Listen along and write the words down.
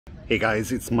Hey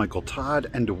guys, it's Michael Todd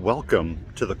and welcome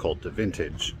to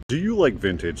The.Cult.Of.Vintage. Do you like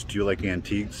vintage? Do you like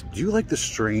antiques? Do you like the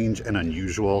strange and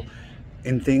unusual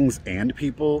in things and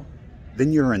people?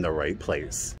 Then you're in the right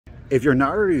place. If you're not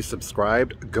already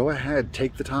subscribed, go ahead,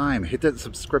 take the time, hit that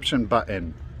subscription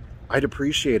button. I'd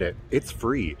appreciate it. It's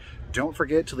free. Don't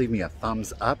forget to leave me a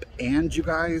thumbs up, and you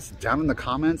guys, down in the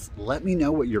comments, let me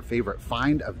know what your favorite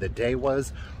find of the day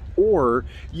was, or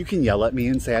you can yell at me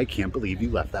and say, I can't believe you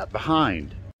left that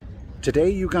behind.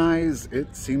 Today, you guys,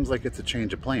 it seems like it's a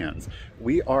change of plans.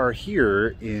 We are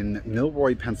here in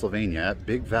Milroy, Pennsylvania,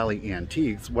 Big Valley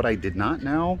Antiques. What I did not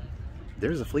know,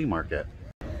 there's a flea market.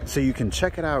 So you can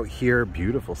check it out here.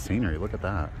 Beautiful scenery, look at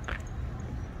that.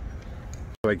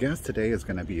 So I guess today is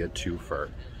gonna be a twofer.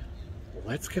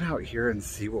 Let's get out here and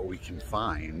see what we can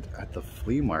find at the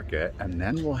flea market, and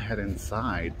then we'll head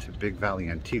inside to Big Valley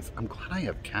Antiques. I'm glad I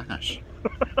have cash.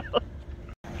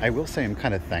 I will say I'm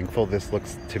kind of thankful this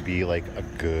looks to be like a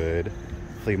good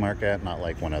flea market, not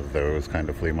like one of those kind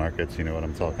of flea markets, you know what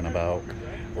I'm talking about.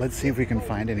 Let's see if we can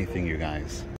find anything, you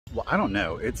guys. Well, I don't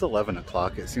know, it's 11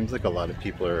 o'clock. It seems like a lot of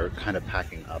people are kind of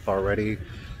packing up already,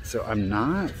 so I'm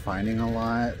not finding a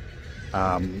lot,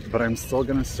 but I'm still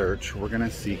gonna search. We're gonna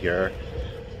see here.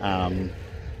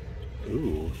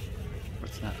 Ooh,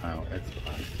 what's that? Oh, it's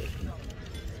plastic.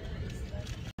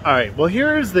 All right, well,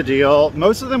 here's the deal.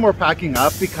 Most of them were packing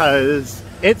up because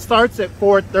it starts at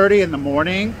 4:30 in the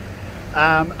morning.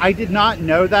 I did not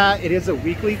know that. It is a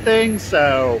weekly thing,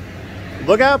 so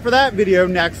look out for that video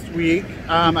next week.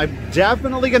 I'm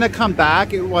definitely gonna come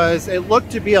back. It looked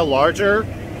to be a larger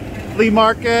flea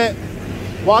market.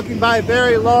 Walking by a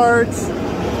very large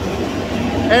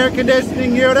air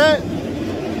conditioning unit.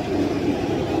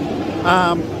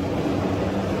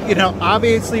 You know,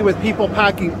 obviously with people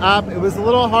packing up, it was a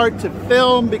little hard to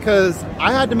film because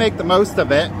I had to make the most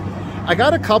of it. I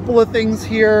got a couple of things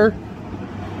here.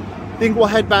 I think we'll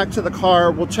head back to the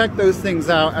car. We'll check those things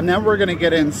out, and then we're gonna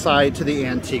get inside to the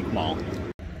antique mall.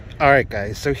 All right,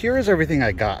 guys, so here is everything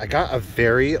I got. I got a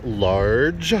very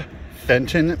large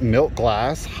Fenton milk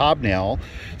glass hobnail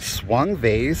swung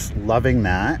vase, loving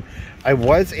that. I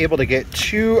was able to get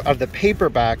 2 of the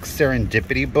paperback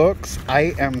Serendipity books.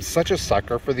 I am such a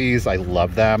sucker for these. I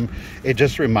love them. It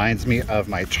just reminds me of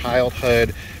my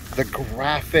childhood. The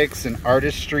graphics and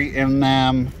artistry in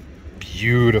them,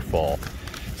 beautiful.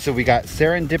 So we got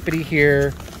Serendipity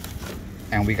here,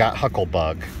 and we got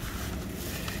Hucklebug.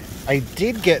 I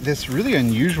did get this really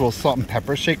unusual salt and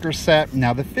pepper shaker set.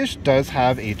 Now the fish does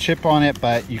have a chip on it,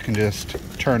 but you can just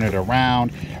turn it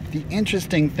around. The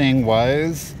interesting thing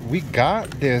was we got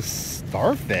this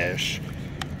starfish.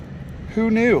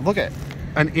 Who knew? Look at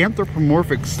an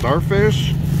anthropomorphic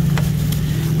starfish.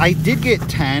 I did get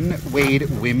 10 Wade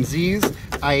Whimsies.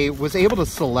 I was able to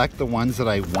select the ones that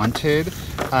I wanted.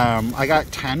 I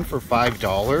got 10 for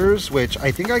 $5, which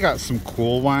I think I got some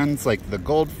cool ones like the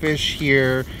goldfish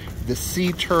here, the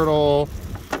sea turtle.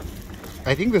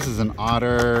 I think this is an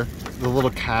otter, the little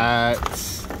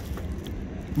cats.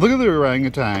 Look at the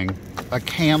orangutan, a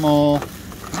camel. I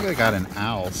think I got an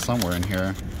owl somewhere in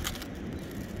here.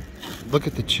 Look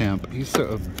at the chimp. He's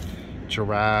so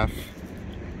giraffe.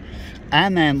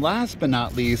 And then last but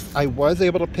not least, I was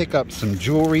able to pick up some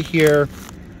jewelry here.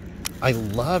 I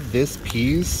love this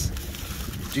piece.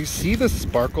 Do you see the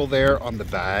sparkle there on the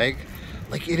bag?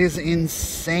 Like, it is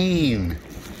insane.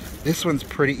 This one's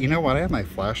pretty. You know what? I have my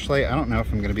flashlight. I don't know if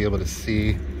I'm going to be able to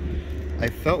see. I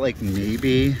felt like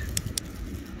maybe.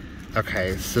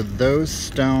 Okay, so those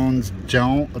stones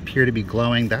don't appear to be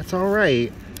glowing. That's all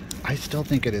right. I still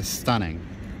think it is stunning.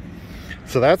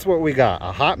 So that's what we got.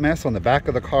 A hot mess on the back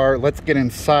of the car. Let's get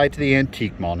inside to the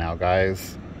antique mall now,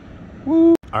 guys.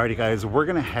 Woo! Alrighty, guys, we're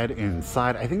gonna head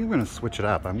inside. I think I'm gonna switch it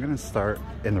up. I'm gonna start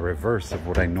in the reverse of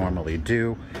what I normally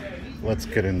do. Let's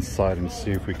get inside and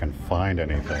see if we can find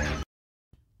anything.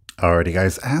 Alrighty,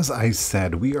 guys, as I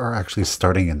said, we are actually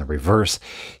starting in the reverse.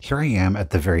 Here I am at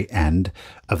the very end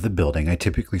of the building. I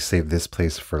typically save this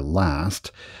place for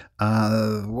last.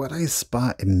 What I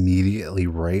spot immediately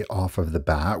right off of the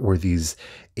bat were these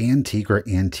antique or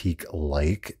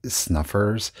antique-like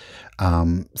snuffers,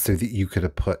 so that you could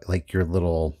have put like your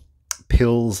little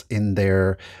pills in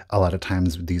there. A lot of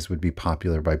times these would be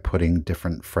popular by putting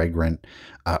different fragrant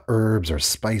herbs or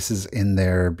spices in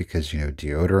there because, you know,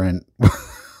 deodorant.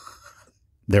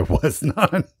 There was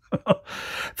none.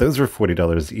 Those were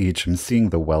 $40 each. I'm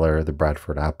seeing the Weller, the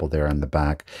Bradford apple there on the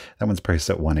back. That one's priced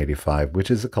at $185, which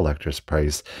is a collector's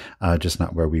price, just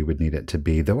not where we would need it to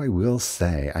be. Though I will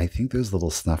say, I think those little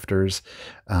snufters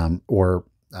or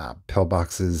pill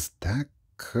boxes, there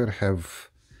could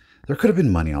have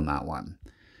been money on that one.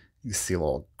 You see a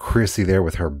little Chrissy there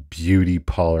with her beauty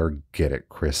parlor. Get it,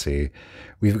 Chrissy.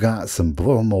 We've got some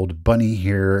blow mold bunny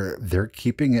here. They're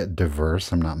keeping it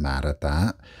diverse. I'm not mad at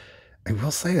that. I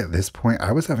will say at this point,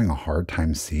 I was having a hard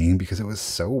time seeing because it was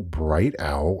so bright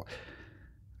out.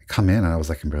 I come in and I was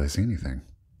like, I can barely see anything.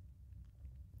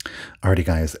 Alrighty,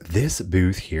 guys, this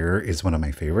booth here is one of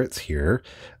my favorites here.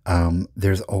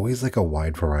 There's always like a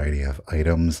wide variety of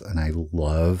items, and I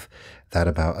love that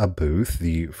about a booth.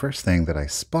 The first thing that I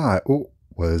spot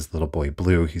was little boy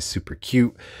Blue. He's super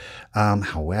cute.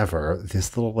 However,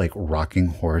 this little like rocking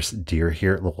horse deer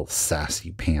here, little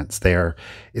sassy pants there,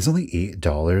 is only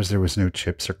 $8. There was no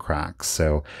chips or cracks,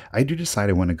 so I do decide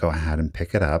I want to go ahead and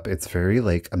pick it up. It's very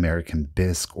like American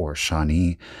Bisque or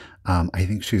Shawnee. I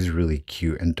think she's really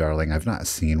cute and darling. I've not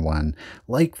seen one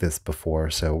like this before,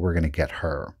 so we're going to get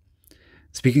her.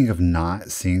 Speaking of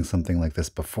not seeing something like this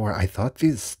before, I thought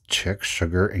these Chick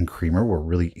Sugar and Creamer were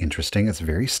really interesting. It's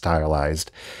very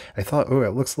stylized. I thought, oh,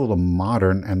 it looks a little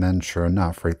modern, and then sure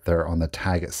enough, right there on the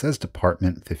tag, it says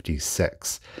Department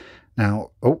 56. Now,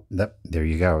 oh, there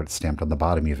you go. It's stamped on the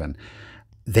bottom even.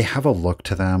 They have a look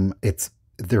to them.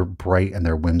 They're bright and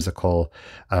they're whimsical.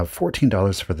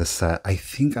 $14 for the set. I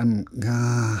think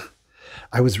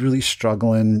I was really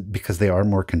struggling because they are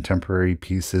more contemporary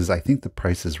pieces. I think the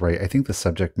price is right. I think the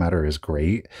subject matter is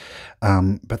great,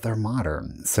 but they're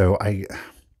modern. So I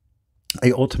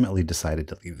ultimately decided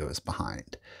to leave those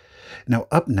behind. Now,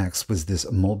 up next was this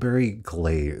mulberry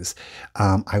glaze.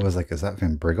 I was like, is that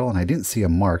Van Briggle? And I didn't see a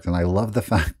mark. And I love the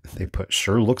fact that they put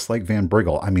sure looks like Van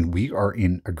Briggle. I mean, we are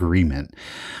in agreement.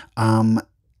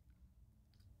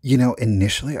 You know,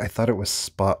 initially I thought it was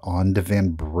spot on to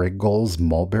Van Briggle's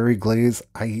mulberry glaze.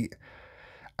 I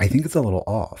think it's a little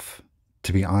off,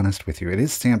 to be honest with you. It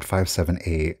is stamped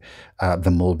 578,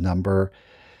 the mold number.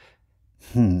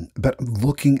 But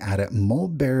looking at it,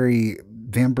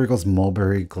 Van Briggle's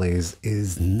mulberry glaze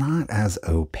is not as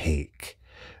opaque.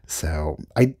 So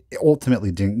I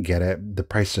ultimately didn't get it. The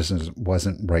price just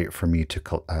wasn't right for me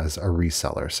as a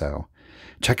reseller. So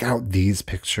check out these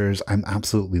pictures. I'm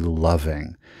absolutely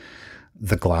loving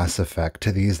the glass effect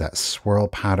to these, that swirl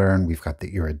pattern. We've got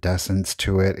the iridescence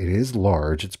to it. It is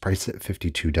large. It's priced at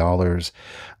 $52.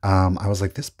 I was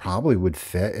like, this probably would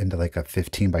fit into like a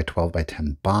 15 by 12 by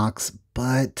 10 box,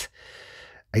 but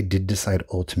I did decide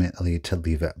ultimately to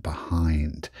leave it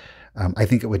behind. I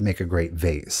think it would make a great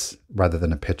vase rather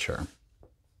than a picture.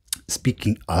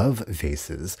 Speaking of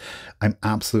vases, I'm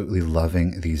absolutely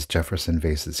loving these Jefferson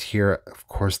vases here. Of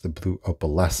course, the blue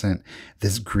opalescent.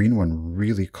 This green one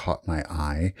really caught my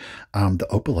eye. The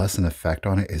opalescent effect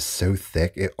on it is so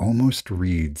thick, it almost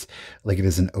reads like it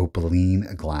is an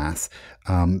opaline glass.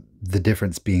 The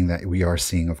difference being that we are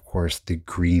seeing, of course, the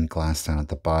green glass down at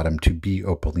the bottom. To be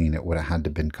opaline, it would have had to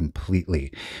been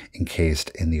completely encased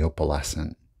in the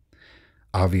opalescent.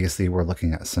 Obviously, we're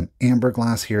looking at some amber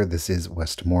glass here. This is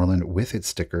Westmoreland with its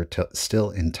sticker still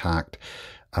intact.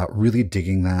 Really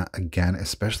digging that again,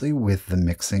 especially with the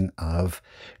mixing of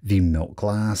the milk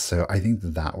glass. So I think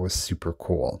that was super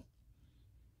cool.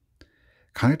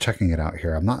 Kind of checking it out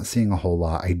here. I'm not seeing a whole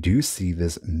lot. I do see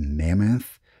this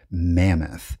mammoth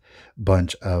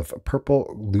bunch of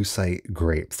purple lucite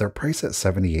grapes. They're priced at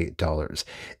 $78.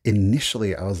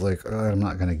 Initially, I was like, oh, I'm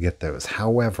not going to get those.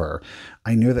 However,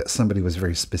 I knew that somebody was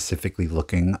very specifically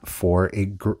looking for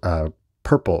a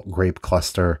purple grape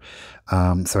cluster.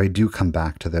 So I do come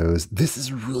back to those. This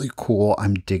is really cool.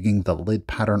 I'm digging the lid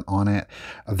pattern on it.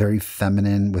 A very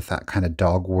feminine with that kind of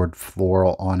dogwood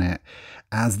floral on it.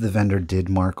 As the vendor did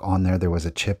mark on there, there was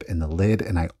a chip in the lid,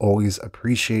 and I always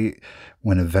appreciate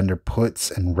when a vendor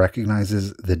puts and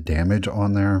recognizes the damage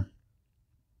on there.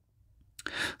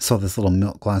 So this little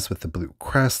milk glass with the blue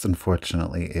crest,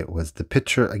 unfortunately, it was the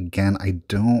picture. Again, I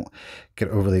don't get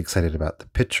overly excited about the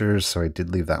pictures, so I did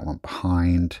leave that one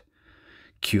behind.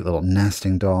 Cute little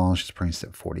nesting doll. She's priced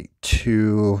at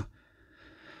 $42.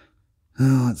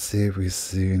 Oh, let's see if we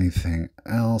see anything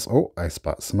else. Oh, I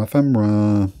spot some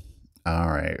ephemera. All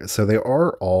right, so they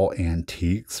are all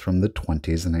antiques from the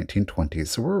 20s and 1920s,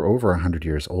 so we're over 100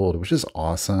 years old, which is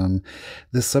awesome.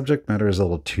 This subject matter is a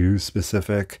little too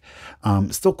specific.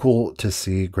 Still cool to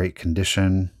see, great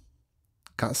condition.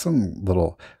 Got some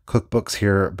little cookbooks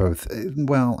here, both,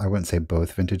 well, I wouldn't say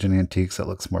both vintage and antiques. It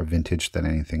looks more vintage than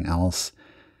anything else.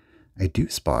 I do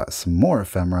spot some more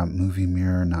ephemera. Movie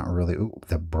mirror, not really. Ooh,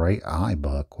 the Bright Eye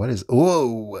book. What is,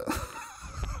 whoa!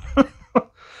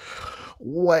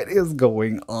 What is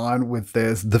going on with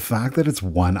this? The fact that it's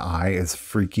one eye is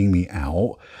freaking me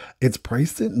out. It's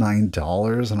priced at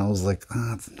 $9, and I was like,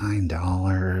 oh, it's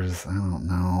 $9. I don't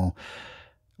know.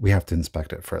 we have to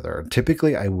inspect it further.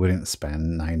 Typically, I wouldn't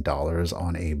spend $9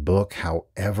 on a book.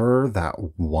 However,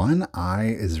 that one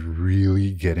eye is really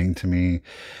getting to me.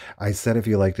 I said if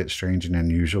you liked it strange and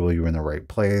unusual, you were in the right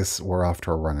place. We're off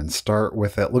to a run and start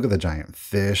with it. Look at the giant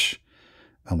fish.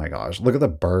 Oh my gosh. Look at the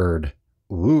bird.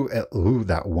 Ooh, ooh,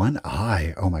 that one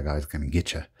eye. Oh my God, it's going to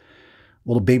get you.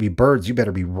 Little baby birds, you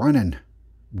better be running.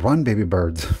 Run, baby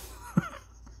birds.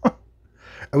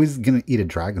 I was going to eat a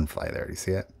dragonfly there. Do you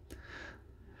see it?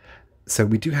 So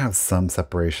we do have some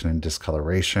separation and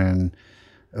discoloration.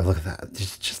 Oh, look at that.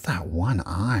 Just that one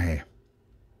eye.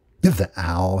 You have the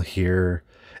owl here.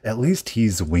 At least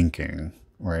he's winking,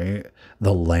 right?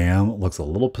 The lamb looks a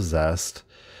little possessed.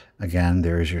 Again,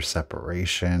 there's your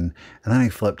separation. And then I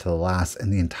flip to the last,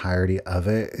 and the entirety of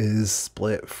it is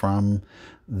split from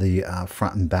the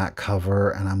front and back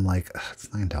cover. And I'm like, it's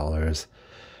 $9.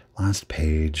 Last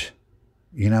page.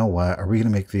 You know what? Are we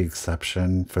going to make the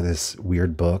exception for this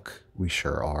weird book? We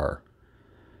sure are.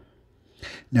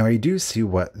 Now I do see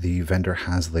what the vendor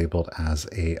has labeled as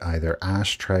a either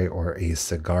ashtray or a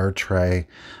cigar tray.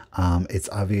 It's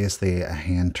obviously a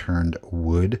hand-turned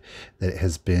wood that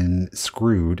has been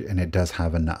screwed, and it does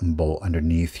have a nut and bolt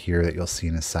underneath here that you'll see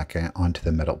in a second onto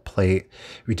the metal plate.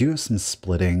 We do have some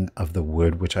splitting of the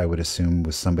wood, which I would assume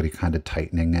was somebody kind of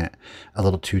tightening it a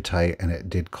little too tight, and it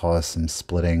did cause some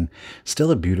splitting.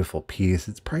 Still a beautiful piece.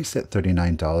 It's priced at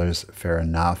 $39, fair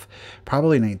enough.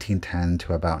 Probably 1910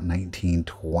 to about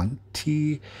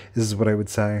 1920 is what I would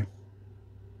say.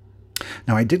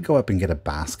 Now, I did go up and get a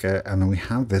basket, and then we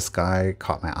have this guy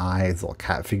caught my eye. It's a little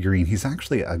cat figurine. He's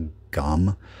actually a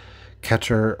gum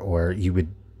catcher, or you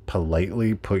would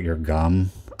politely put your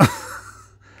gum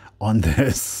on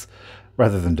this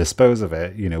rather than dispose of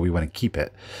it. You know, we want to keep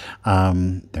it.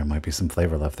 There might be some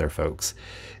flavor left there, folks.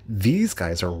 These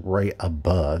guys are right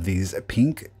above these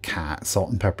pink cat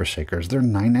salt and pepper shakers. They're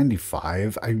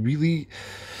 $9.95. I really...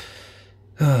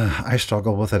 I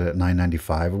struggle with it at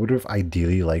 $9.95. I would have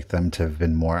ideally liked them to have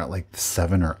been more at like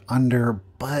 $7 or under,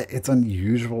 but it's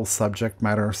unusual subject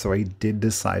matter, so I did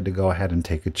decide to go ahead and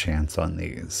take a chance on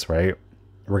these, right?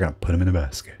 We're going to put them in a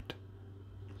basket.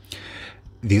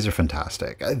 These are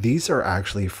fantastic. These are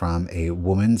actually from a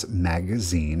woman's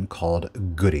magazine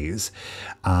called Goodies.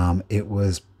 It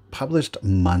was published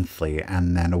monthly,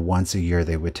 and then once a year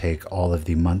they would take all of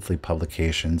the monthly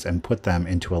publications and put them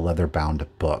into a leather-bound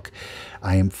book.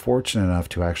 I am fortunate enough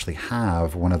to actually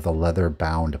have one of the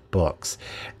leather-bound books,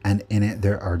 and in it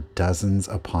there are dozens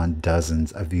upon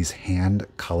dozens of these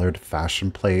hand-colored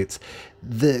fashion plates.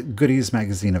 The Goodies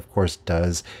magazine, of course,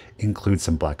 does include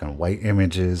some black and white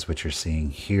images, which you're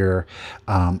seeing here.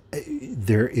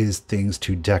 There is things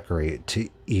to decorate, to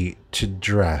eat, to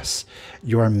dress,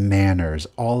 your manners,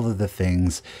 all of the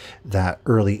things that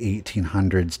early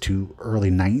 1800s to early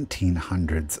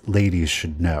 1900s ladies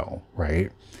should know,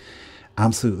 right?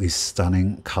 Absolutely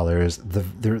stunning colors. The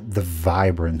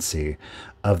vibrancy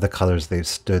of the colors, they've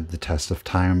stood the test of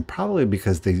time, probably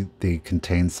because they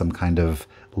contain some kind of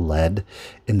lead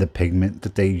in the pigment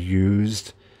that they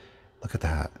used. Look at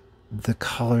that. The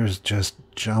colors just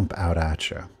jump out at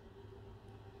you.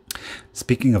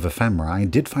 Speaking of ephemera, I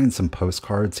did find some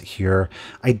postcards here.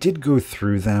 I did go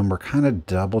through them. We're kind of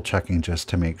double checking just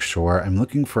to make sure. I'm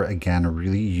looking for, again,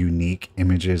 really unique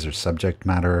images or subject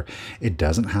matter. It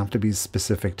doesn't have to be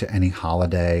specific to any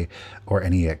holiday or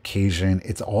any occasion.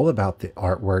 It's all about the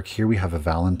artwork. Here we have a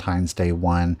Valentine's Day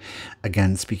one.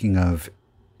 Again, speaking of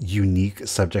unique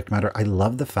subject matter, I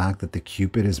love the fact that the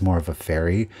Cupid is more of a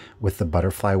fairy with the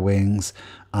butterfly wings.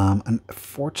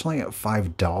 Unfortunately, at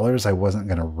 $5, I wasn't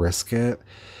going to risk it.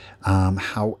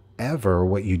 However,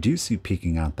 what you do see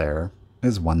peeking out there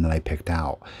is one that I picked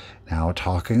out. Now,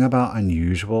 talking about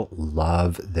unusual,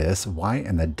 love this. Why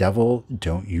in the devil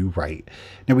don't you write?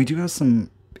 Now, we do have some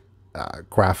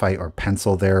graphite or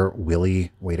pencil there.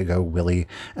 Willie, way to go, Willie.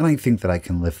 And I think that I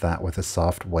can lift that with a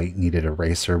soft white kneaded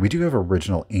eraser. We do have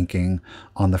original inking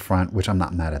on the front, which I'm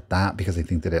not mad at that because I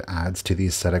think that it adds to the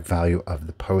aesthetic value of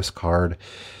the postcard.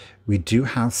 We do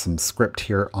have some script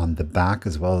here on the back,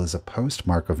 as well as a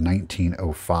postmark of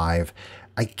 1905.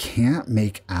 I can't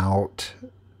make out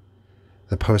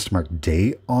the postmark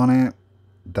date on it.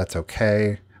 That's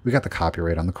okay. We got the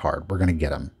copyright on the card. We're going to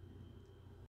get them.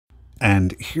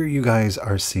 And here you guys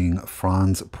are seeing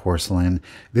Franz Porcelain.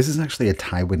 This is actually a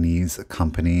Taiwanese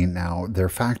company. Now, their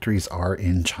factories are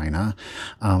in China.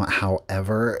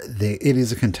 However, it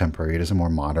is a contemporary, it is a more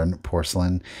modern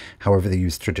porcelain. However, they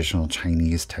use traditional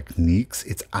Chinese techniques.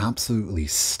 It's absolutely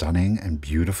stunning and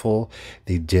beautiful.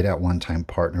 They did at one time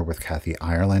partner with Kathy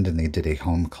Ireland, and they did a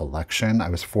home collection. I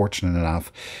was fortunate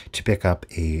enough to pick up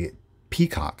a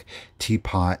peacock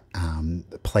teapot,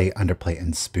 plate, underplate,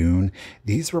 and spoon.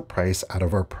 These were priced out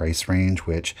of our price range,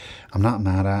 which I'm not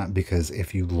mad at, because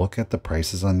if you look at the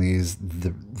prices on these, the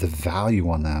value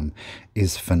on them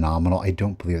is phenomenal. I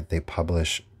don't believe that they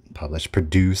produce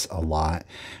a lot,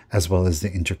 as well as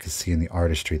the intricacy and the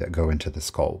artistry that go into the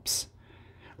sculpts.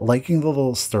 Liking the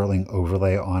little sterling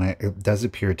overlay on it, it does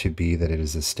appear to be that it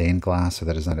is a stained glass, so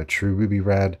that is not a true ruby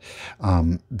red.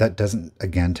 That doesn't,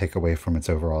 again, take away from its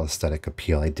overall aesthetic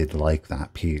appeal. I did like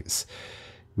that piece.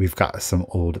 We've got some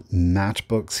old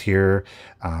matchbooks here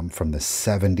from the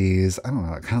 70s. I don't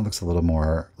know, it kind of looks a little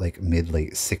more like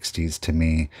mid-late 60s to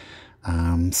me.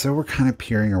 So we're kind of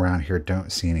peering around here,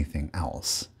 don't see anything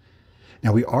else.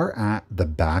 Now we are at the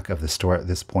back of the store at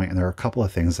this point, and there are a couple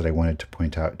of things that I wanted to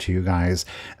point out to you guys.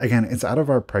 Again, it's out of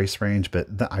our price range, but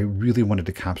I really wanted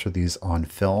to capture these on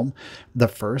film. The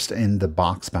first in the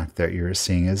box back there you're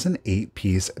seeing is an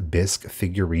 8-piece bisque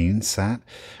figurine set.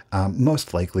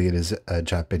 Most likely it is a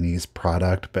Japanese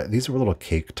product, but these were little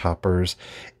cake toppers.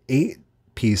 8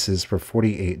 pieces for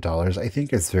 $48. I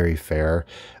think it's very fair.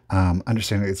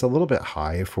 Understanding it's a little bit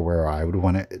high for where I would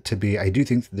want it to be. I do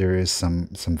think that there is some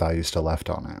value still left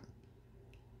on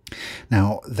it.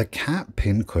 Now, the cat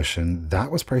pin cushion, that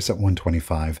was priced at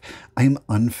 $125. I'm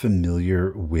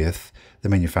unfamiliar with the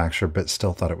manufacturer, but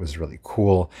still thought it was really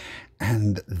cool.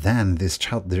 And then this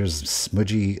child, there's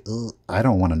smudgy, I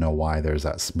don't want to know why there's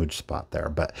that smudge spot there,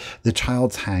 but the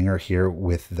child's hanger here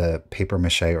with the paper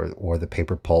mache or the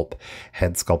paper pulp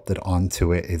head sculpted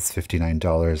onto it is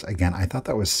 $59. Again, I thought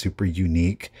that was super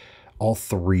unique. All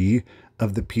 3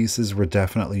 of the pieces were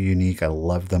definitely unique. I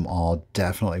love them all.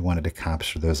 Definitely wanted to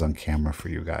capture those on camera for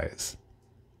you guys.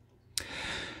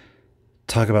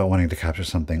 Talk about wanting to capture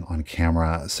something on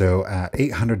camera. So at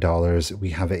 $800, we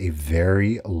have a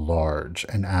very large,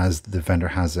 and as the vendor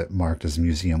has it marked as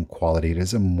museum quality, it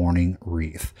is a mourning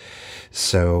wreath.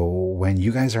 So when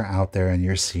you guys are out there and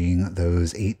you're seeing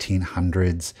those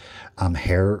 1800s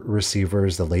hair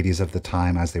receivers, the ladies of the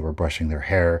time, as they were brushing their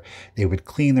hair, they would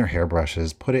clean their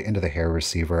hairbrushes, put it into the hair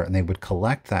receiver, and they would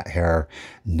collect that hair,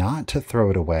 not to throw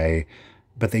it away,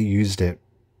 but they used it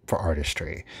for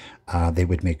artistry. They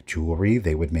would make jewelry,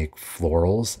 they would make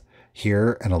florals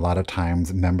here, and a lot of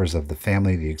times members of the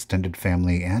family, the extended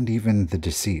family, and even the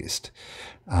deceased,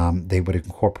 they would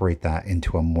incorporate that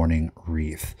into a mourning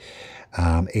wreath.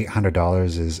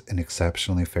 $800 is an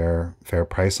exceptionally fair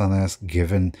price on this,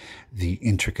 given the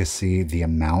intricacy, the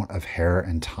amount of hair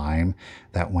and time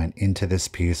that went into this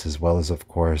piece, as well as, of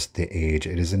course, the age.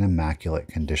 It is in immaculate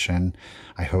condition.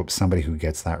 I hope somebody who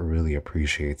gets that really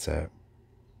appreciates it.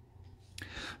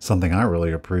 Something I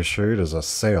really appreciate is a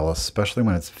sale, especially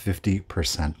when it's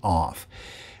 50% off.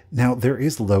 Now, there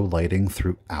is low lighting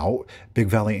throughout Big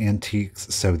Valley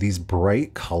Antiques, so these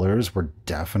bright colors were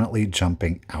definitely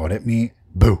jumping out at me.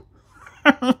 Boo!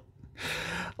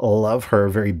 Love her,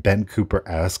 very Ben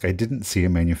Cooper-esque. I didn't see a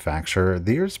manufacturer.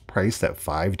 Theirs priced at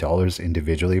 $5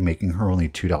 individually, making her only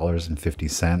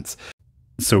 $2.50.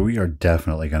 So we are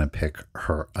definitely going to pick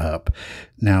her up.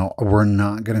 Now, we're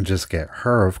not going to just get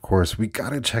her, of course. We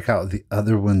got to check out the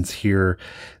other ones here.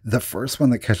 The first one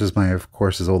that catches my eye, of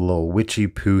course, is a little witchy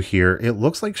poo here. It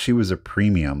looks like she was a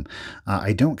premium.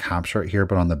 I don't capture it here,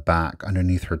 but on the back,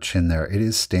 underneath her chin there, it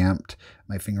is stamped.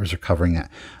 My fingers are covering it.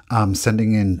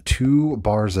 Sending in 2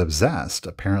 bars of zest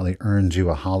apparently earned you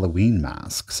a Halloween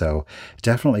mask. So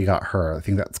definitely got her. I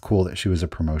think that's cool that she was a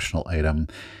promotional item.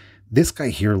 This guy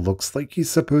here looks like he's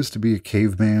supposed to be a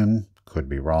caveman. Could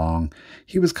be wrong.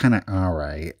 He was kind of all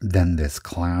right. Then this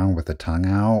clown with the tongue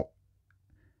out.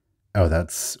 Oh,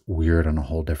 that's weird on a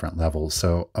whole different level.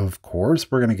 So, of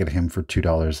course, we're going to get him for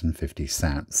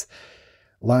 $2.50.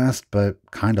 Last but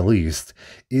kind of least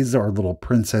is our little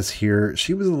princess here.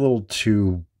 She was a little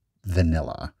too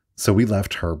vanilla, so we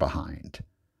left her behind.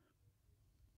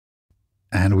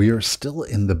 And we are still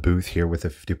in the booth here with a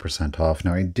 50% off.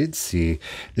 Now, I did see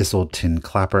this old tin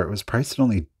clapper. It was priced at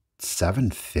only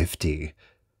 $7.50.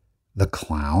 The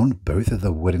clown, both of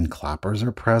the wooden clappers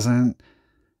are present.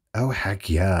 Oh, heck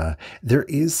yeah. There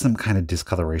is some kind of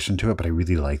discoloration to it, but I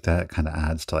really like that. It kind of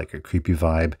adds to like a creepy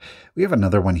vibe. We have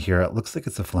another one here. It looks like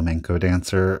it's a flamenco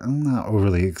dancer. I'm not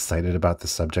overly excited about the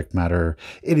subject matter.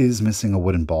 It is missing a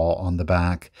wooden ball on the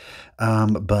back.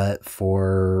 But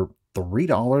for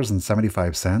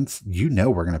 $3.75, you know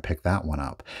we're going to pick that one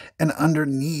up. And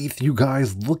underneath, you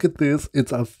guys, look at this.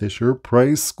 It's a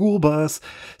Fisher-Price school bus.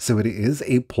 So it is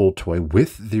a pull toy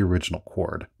with the original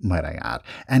cord, might I add.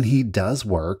 And he does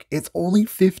work. It's only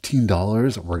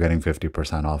 $15. We're getting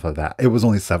 50% off of that. It was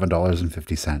only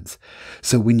 $7.50.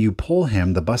 So when you pull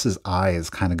him, the bus's eyes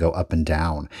kind of go up and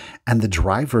down. And the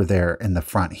driver there in the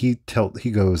front, he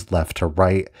goes left to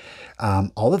right.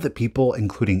 All of the people,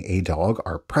 including a dog,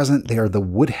 are present. They are the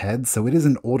woodheads, so it is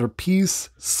an older piece.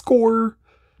 Score.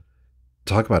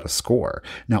 Talk about a score.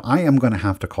 Now, I am going to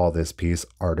have to call this piece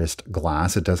artist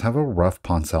glass. It does have a rough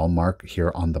poncel mark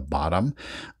here on the bottom.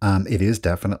 It is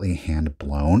definitely hand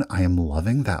blown. I am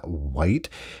loving that white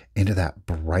into that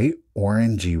bright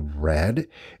orangey red.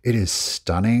 It is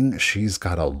stunning. She's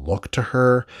got a look to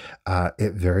her.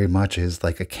 It very much is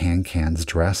like a Can's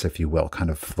dress, if you will, kind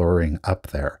of fluttering up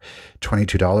there.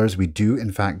 $22. We do,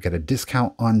 in fact, get a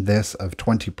discount on this of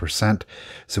 20%.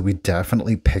 So we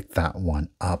definitely picked that one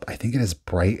up. I think it is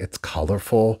bright. It's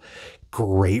colorful.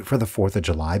 Great for the 4th of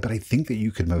July, but I think that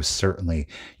you could most certainly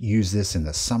use this in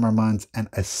the summer months and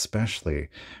especially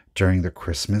during the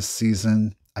Christmas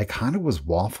season. I kind of was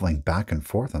waffling back and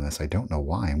forth on this. I don't know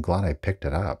why. I'm glad I picked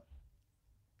it up.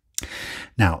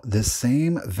 Now, the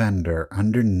same vendor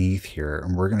underneath here,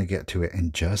 and we're going to get to it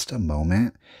in just a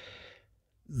moment,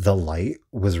 the light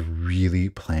was really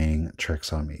playing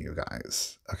tricks on me, you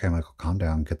guys. Okay, Michael, calm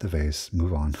down. Get the vase.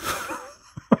 Move on.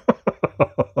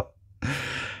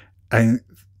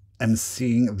 I'm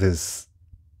seeing this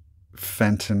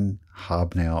Fenton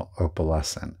hobnail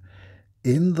opalescent.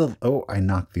 I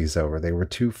knocked these over. They were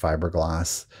 2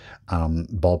 fiberglass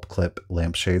bulb clip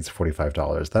lampshades,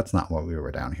 $45. That's not what we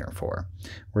were down here for.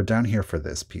 We're down here for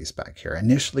this piece back here.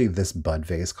 Initially, this bud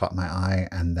vase caught my eye,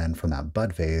 and then from that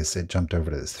bud vase, it jumped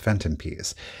over to this Fenton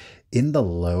piece. In the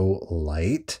low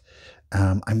light,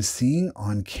 I'm seeing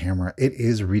on camera, it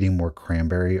is reading more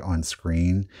cranberry on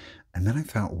screen. And then I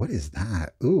thought, what is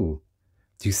that? Ooh,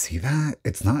 do you see that?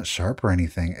 It's not sharp or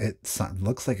anything. It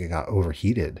looks like it got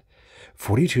overheated.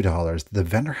 $42. The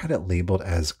vendor had it labeled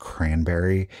as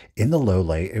cranberry. In the low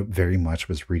light, it very much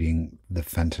was reading the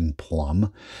Fenton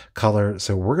plum color.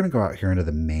 So we're going to go out here into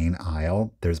the main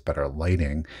aisle. There's better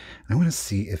lighting. I want to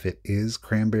see if it is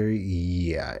cranberry.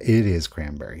 Yeah, it is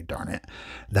cranberry. Darn it.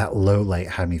 That low light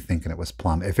had me thinking it was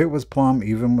plum. If it was plum,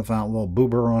 even with that little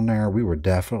boober on there, we were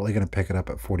definitely going to pick it up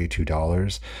at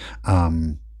 $42.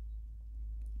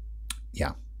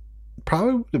 Yeah.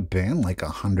 Probably would have been like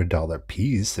 $100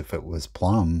 piece if it was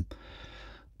plum,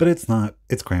 but it's not.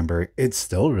 It's cranberry. It's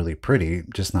still really pretty,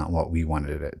 just not what we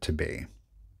wanted it to be.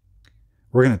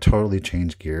 We're going to totally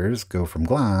change gears, go from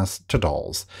glass to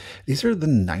dolls. These are the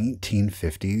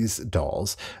 1950s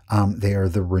dolls. They are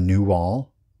the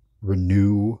Renewal,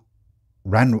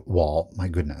 my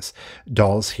goodness,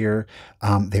 dolls here.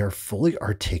 They are fully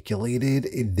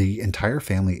articulated. The entire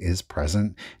family is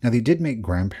present. Now, they did make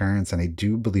grandparents, and I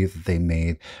do believe that they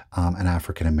made an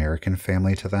African-American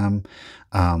family to them.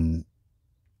 I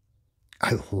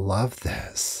love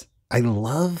this.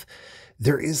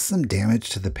 There is some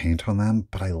damage to the paint on them,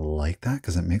 but I like that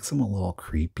because it makes them a little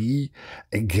creepy.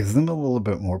 It gives them a little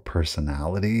bit more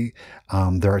personality.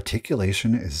 Their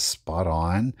articulation is spot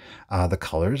on. The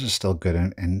colors are still good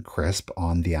and crisp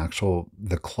on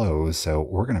the clothes, so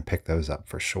we're going to pick those up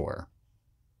for sure.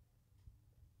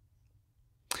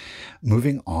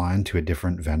 Moving on to a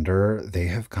different vendor, they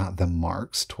have got the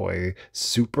Marks Toy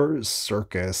Super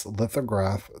Circus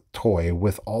lithograph toy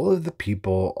with all of the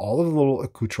people, all of the little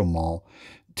accoutrements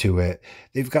to it.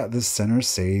 They've got the center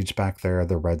sage back there,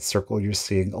 the red circle you're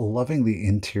seeing, loving the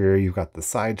interior. You've got the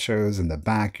sideshows in the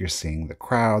back. You're seeing the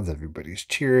crowds. Everybody's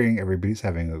cheering. Everybody's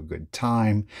having a good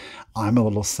time. I'm a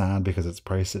little sad because it's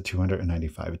priced at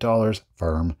 $295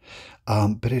 firm,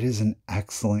 but it is in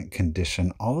excellent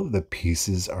condition. All of the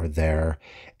pieces are there.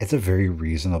 It's a very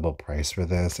reasonable price for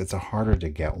this. It's a harder to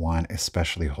get one,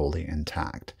 especially wholly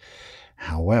intact.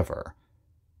 However,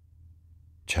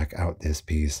 check out this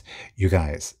piece. You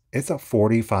guys, it's a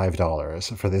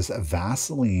 $45 for this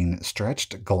Vaseline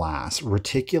stretched glass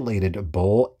reticulated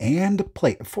bowl and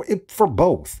plate for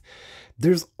both.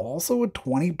 There's also a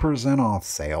 20% off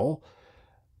sale.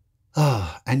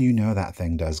 And you know that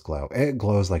thing does glow. It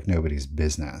glows like nobody's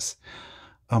business.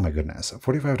 Oh my goodness.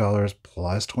 $45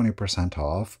 plus 20%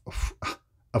 off.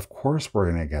 Of course we're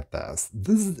going to get this.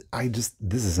 This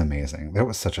is amazing. That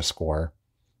was such a score.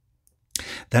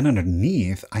 Then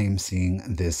underneath, I am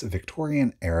seeing this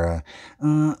Victorian era,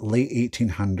 late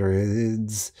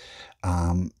 1800s,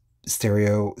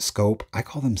 stereoscope. I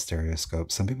call them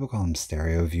stereoscopes. Some people call them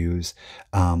stereo views.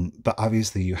 But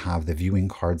obviously you have the viewing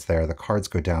cards there. The cards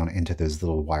go down into those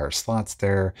little wire slots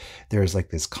there. There's like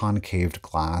this concaved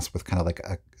glass with kind of like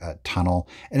a tunnel,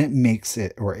 and it makes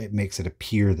it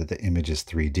appear that the image is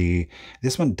 3D.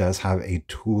 This one does have a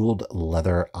tooled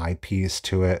leather eyepiece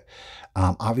to it.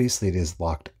 Obviously it is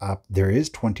locked up. There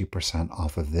is 20%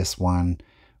 off of this one.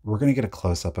 We're going to get a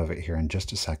close-up of it here in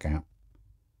just a second.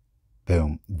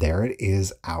 Boom, there it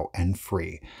is, out and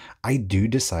free. I do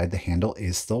decide the handle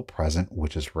is still present,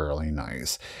 which is really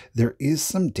nice. There is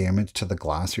some damage to the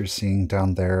glass you're seeing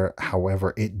down there.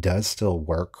 However, it does still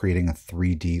work, creating a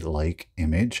 3D-like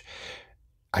image.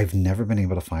 I've never been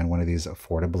able to find one of these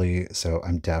affordably, so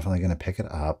I'm definitely going to pick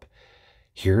it up.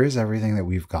 Here is everything that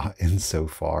we've gotten so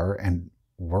far, and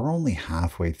we're only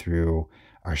halfway through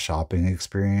our shopping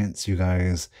experience, you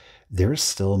guys. There's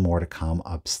still more to come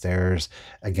upstairs.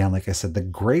 Again, like I said, the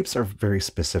grapes are very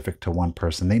specific to one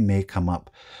person. They may come up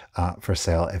for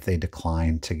sale if they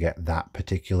decline to get that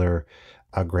particular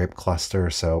grape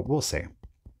cluster. So we'll see.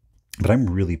 But I'm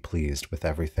really pleased with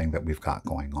everything that we've got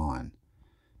going on.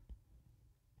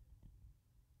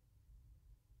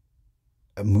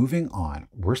 Moving on,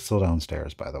 we're still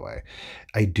downstairs, by the way.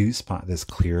 I do spot this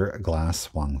clear glass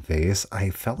swung vase. I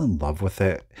fell in love with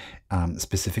it,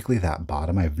 specifically that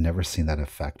bottom. I've never seen that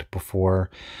effect before.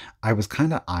 I was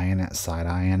kind of eyeing it,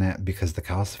 side-eyeing it, because the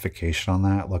calcification on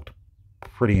that looked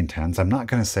pretty intense. I'm not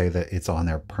going to say that it's on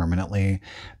there permanently,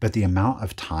 but the amount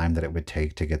of time that it would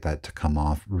take to get that to come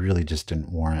off really just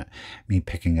didn't warrant me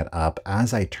picking it up.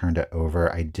 As I turned it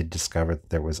over, I did discover that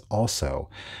there was also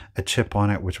a chip on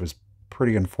it, which was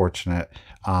pretty unfortunate.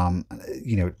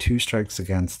 You know, 2 strikes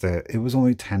against it. It was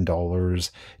only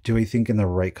 $10. Do I think in the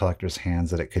right collector's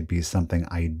hands that it could be something?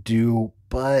 I do,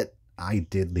 but I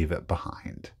did leave it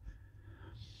behind.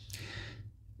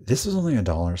 This is only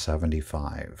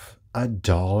 $1.75.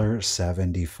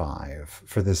 $1.75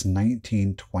 for this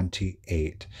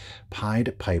 1928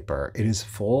 Pied Piper. It is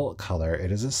full color. It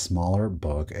is a smaller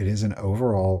book. It is an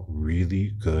overall really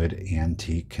good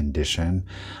antique condition.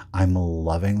 I'm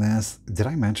loving this. Did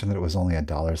I mention that it was only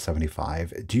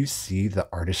 $1.75? Do you see the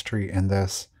artistry in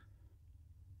this?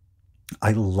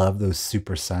 I love those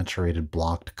super saturated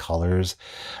blocked colors.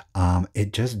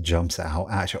 It just jumps out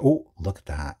at you. Oh, look at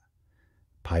that.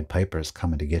 Pied Piper's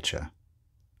coming to get you.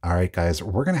 All right, guys,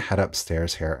 we're going to head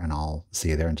upstairs here, and I'll see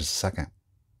you there in just a second.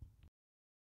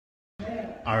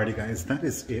 Alrighty, guys, that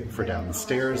is it for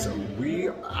downstairs.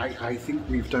 I think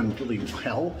we've done really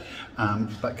well,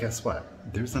 but guess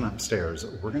what? There's an upstairs.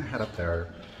 We're going to head up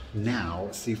there now,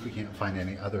 see if we can't find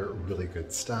any other really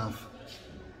good stuff.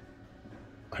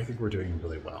 I think we're doing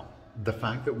really well. The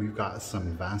fact that we've got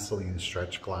some Vaseline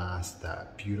stretch glass,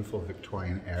 that beautiful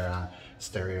Victorian era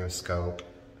stereoscope,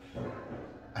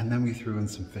 and then we threw in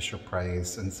some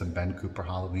Fisher-Price and some Ben Cooper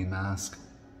Halloween mask.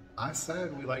 I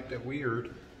said we liked it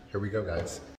weird. Here we go,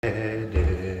 guys.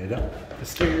 Headed up the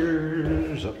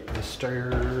stairs, up the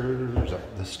stairs,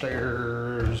 up the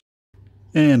stairs.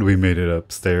 And we made it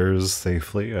upstairs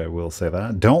safely, I will say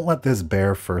that. Don't let this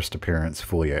bare first appearance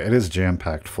fool you. It is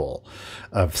jam-packed full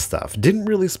of stuff. Didn't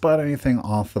really spot anything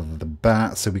off of the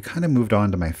bat, so we kind of moved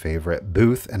on to my favorite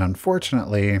booth, and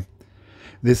unfortunately,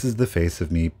 this is the face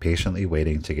of me patiently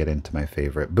waiting to get into my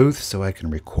favorite booth so I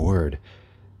can record.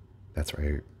 That's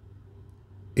right.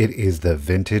 It is the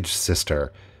Vintage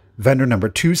Sister. Vendor number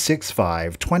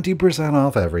 265, 20%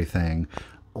 off everything.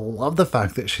 Love the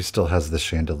fact that she still has the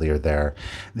chandelier there.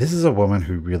 This is a woman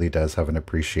who really does have an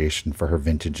appreciation for her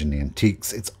vintage and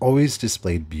antiques. It's always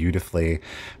displayed beautifully.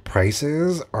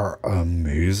 Prices are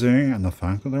amazing, and the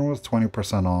fact that there was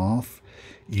 20% off,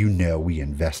 you know we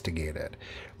investigated.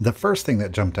 The first thing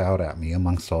that jumped out at me,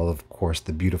 amongst all, of course,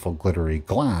 the beautiful glittery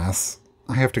glass,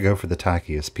 I have to go for the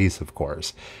tackiest piece, of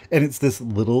course. And it's this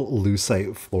little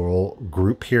lucite floral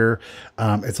group here.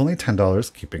 It's only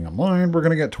 $10, keeping in mind we're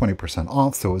going to get 20%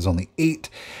 off, so it was only $8.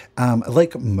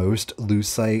 Like most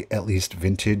lucite, at least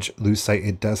vintage lucite,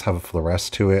 it does have a fluoresce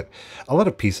to it. A lot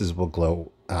of pieces will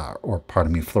glow, or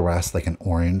pardon me, fluoresce like an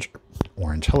orange,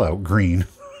 hello, green.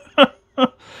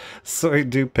 So I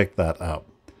do pick that up.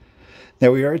 Now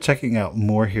we are checking out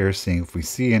more here, seeing if we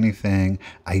see anything.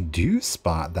 I do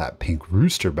spot that pink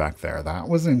rooster back there. That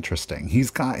was interesting.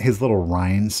 He's got his little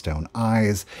rhinestone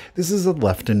eyes. This is a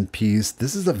Lefton piece.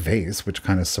 This is a vase, which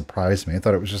kind of surprised me. I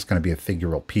thought it was just going to be a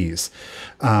figural piece.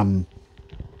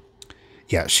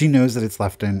 Yeah, she knows that it's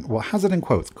Lefton. Well, has it in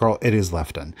quotes? Girl, it is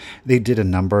Lefton. They did a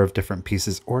number of different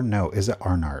pieces. Or no, is it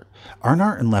Arnart?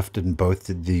 Arnart and Lefton both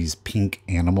did these pink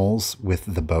animals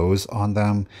with the bows on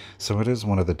them. So it is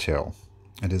one of the two.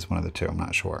 It is one of the two. I'm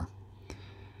not sure.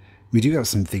 We do have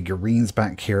some figurines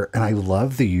back here, and I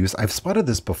love the use. I've spotted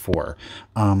this before.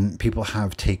 People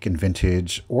have taken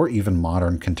vintage or even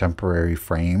modern contemporary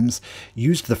frames,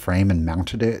 used the frame and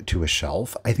mounted it to a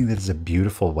shelf. I think that is a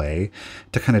beautiful way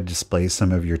to kind of display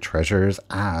some of your treasures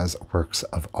as works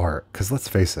of art. Because let's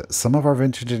face it, some of our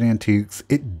vintage and antiques,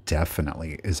 it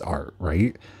definitely is art,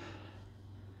 right?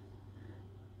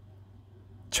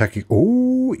 Checking.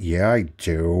 Oh, yeah, I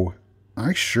do.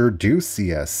 I sure do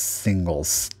see a single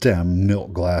stem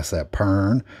milk glass at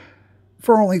Pern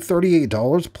for only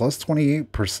 $38 plus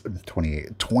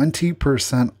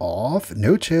 20% off.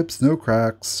 No chips, no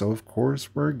cracks. So of course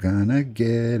we're gonna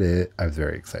get it. I was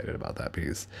very excited about that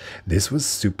piece. This was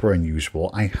super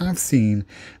unusual. I have seen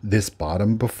this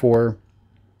bottom before.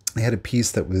 I had a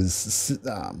piece that was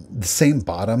the same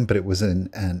bottom, but it was in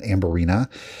an amberina.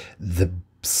 The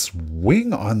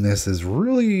swing on this is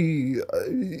really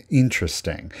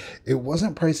interesting. It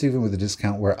wasn't priced even with a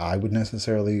discount where I would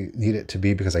necessarily need it to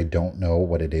be because I don't know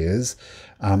what it is.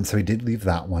 So I did leave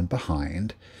that one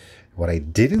behind. What I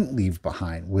didn't leave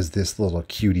behind was this little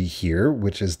cutie here,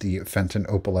 which is the Fenton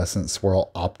Opalescent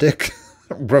Swirl Optic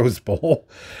Rose Bowl,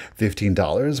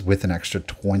 $15 with an extra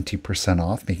 20%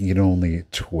 off, making it only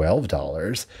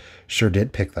 $12. Sure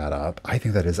did pick that up. I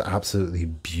think that is absolutely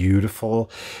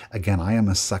beautiful. Again, I am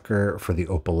a sucker for the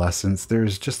opalescence.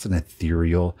 There's just an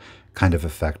ethereal kind of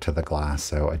effect to the glass,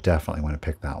 so I definitely want to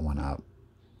pick that one up.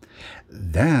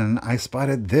 Then I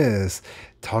spotted this,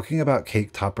 talking about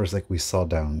cake toppers like we saw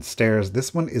downstairs.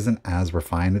 This one isn't as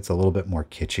refined. It's a little bit more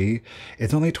kitschy.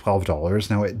 It's only $12.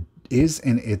 Now it is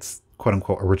in its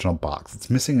quote-unquote original box. It's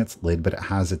missing its lid, but it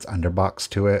has its underbox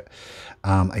to it.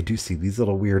 I do see these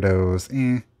little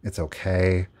weirdos. It's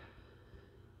okay.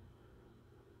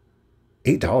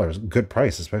 $8, good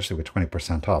price, especially with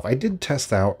 20% off. I did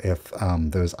test out if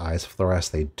those eyes fluoresce.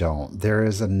 They don't. There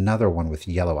is another one with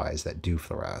yellow eyes that do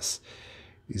fluoresce.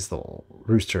 These little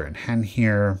rooster and hen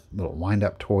here, little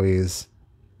wind-up toys.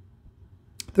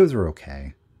 Those are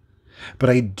okay.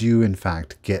 But I do, in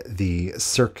fact, get the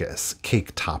circus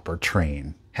cake topper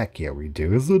train. Heck yeah, we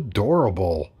do. It's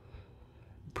adorable.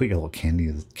 Put your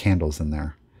little candles in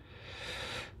there.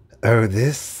 Oh,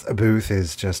 this booth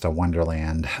is just a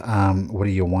wonderland. What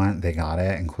do you want? They got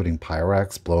it, including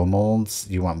Pyrex, blow molds.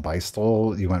 You want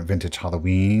Bystol? You want vintage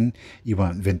Halloween? You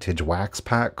want vintage wax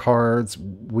pack cards?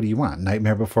 What do you want?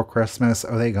 Nightmare Before Christmas?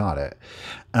 Oh, they got it.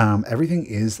 Everything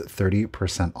is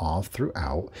 30% off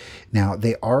throughout. Now,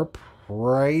 they are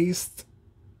priced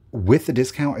with the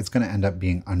discount. It's going to end up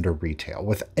being under retail.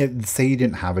 With say you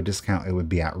didn't have a discount, it would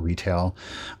be at retail.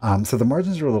 So the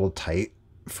margins are a little tight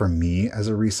for me as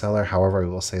a reseller. However, I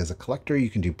will say as a collector, you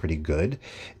can do pretty good.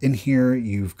 In here,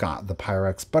 you've got the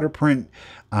Pyrex Butterprint.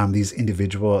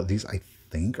 These I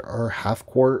think are half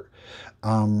quart.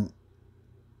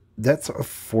 That's a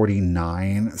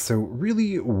 $49. So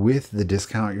really with the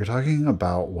discount, you're talking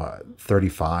about what,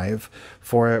 $35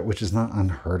 for it, which is not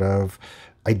unheard of.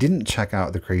 I didn't check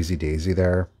out the Crazy Daisy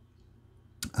there.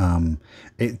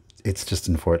 It's just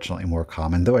unfortunately more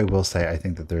common, though I will say I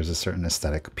think that there's a certain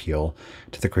aesthetic appeal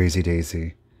to the Crazy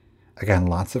Daisy. Again,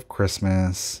 lots of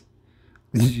Christmas.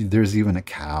 There's even a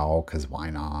cow, because why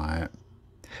not?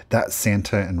 That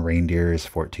Santa and reindeer is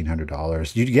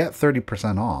 $1,400. You'd get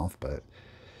 30% off, but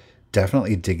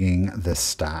definitely digging the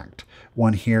stacked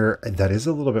one here. That is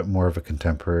a little bit more of a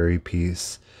contemporary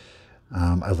piece.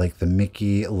 I like the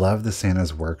Mickey. Love the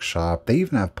Santa's Workshop. They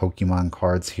even have Pokemon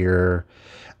cards here.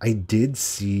 I did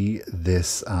see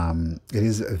this. It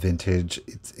is a vintage.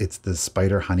 It's the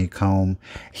Spider Honeycomb.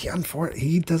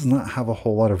 He does not have a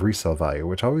whole lot of resale value,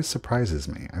 which always surprises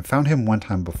me. I found him one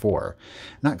time before.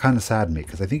 And that kind of saddened me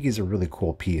because I think he's a really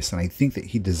cool piece, and I think that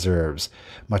he deserves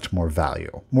much more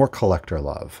value, more collector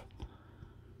love.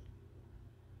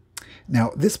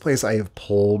 Now, this place I have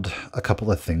pulled a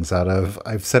couple of things out of.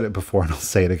 I've said it before and I'll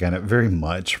say it again. It very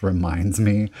much reminds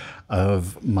me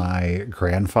of my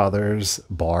grandfather's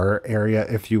bar area,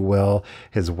 if you will.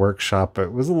 His workshop,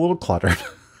 it was a little cluttered.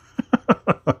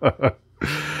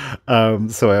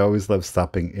 So I always love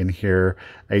stopping in here.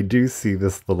 I do see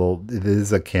this little, it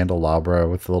is a candelabra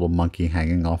with a little monkey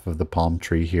hanging off of the palm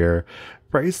tree here.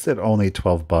 Priced at only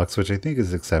 $12, which I think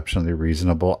is exceptionally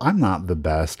reasonable. I'm not the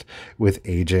best with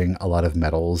aging a lot of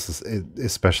metals,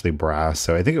 especially brass,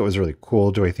 so I think it was really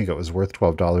cool. Do I think it was worth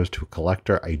 $12 to a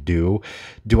collector? I do.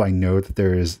 Do I know that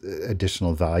there is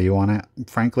additional value on it?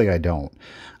 Frankly, I don't.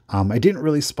 I didn't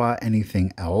really spot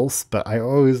anything else, but I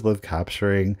always love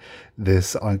capturing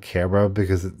this on camera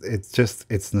because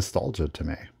it's nostalgia to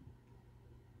me.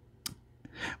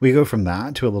 We go from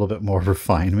that to a little bit more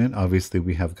refinement. Obviously,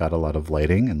 we have got a lot of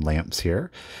lighting and lamps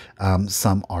here.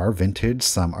 Some are vintage,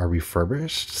 some are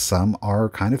refurbished, some are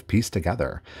kind of pieced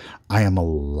together. I am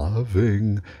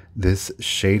loving this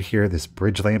shade here, this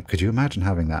bridge lamp. Could you imagine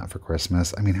having that for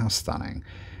Christmas? I mean, how stunning.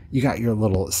 You got your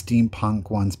little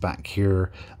steampunk ones back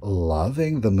here.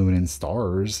 Loving the moon and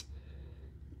stars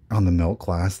on the milk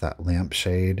glass, that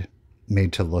lampshade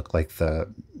made to look like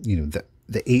the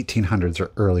 1800s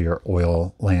or earlier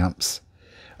oil lamps.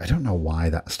 I don't know why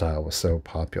that style was so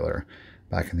popular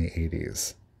back in the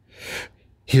 80s.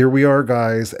 Here we are,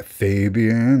 guys.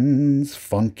 Fabian's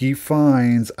Funky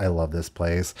Finds. I love this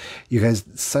place. You guys,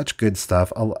 such good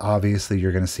stuff. Obviously,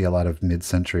 you're going to see a lot of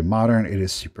mid-century modern. It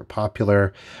is super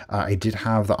popular. I did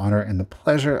have the honor and the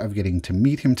pleasure of getting to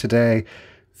meet him today.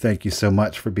 Thank you so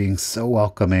much for being so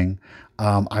welcoming.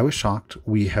 I was shocked.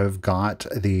 We have got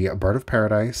the Bird of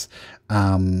Paradise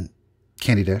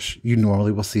candy dish. You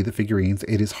normally will see the figurines.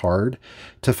 It is hard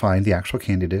to find the actual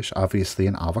candy dish, obviously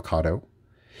an avocado.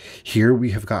 Here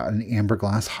we have got an amber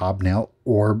glass hobnail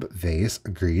orb vase.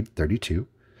 Agreed, 32.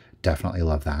 Definitely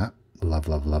love that. Love,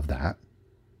 love, love that.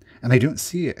 And I don't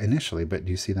see it initially, but do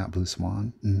you see that blue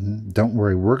swan? Don't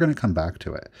worry, we're going to come back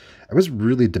to it. I was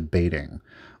really debating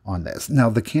on this. Now,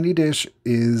 the candy dish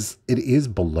is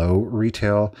below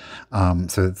retail,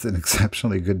 so it's an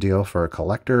exceptionally good deal for a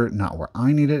collector. Not where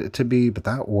I needed it to be, but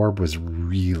that orb was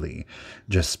really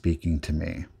just speaking to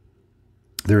me.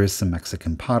 There is some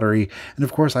Mexican pottery, and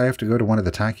of course I have to go to one of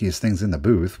the tackiest things in the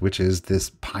booth, which is this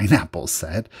pineapple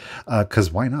set,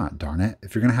 because why not, darn it?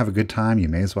 If you're going to have a good time, you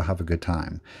may as well have a good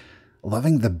time.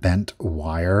 Loving the bent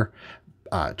wire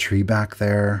tree back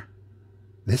there.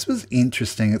 This was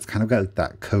interesting. It's kind of got like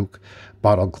that Coke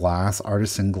bottle glass,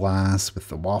 artisan glass with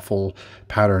the waffle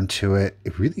pattern to it.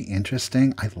 Really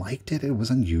interesting. I liked it. It was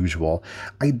unusual.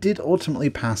 I did ultimately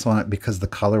pass on it because the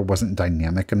color wasn't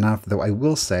dynamic enough, though I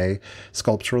will say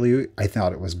sculpturally, I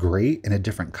thought it was great. In a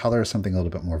different color, something a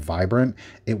little bit more vibrant,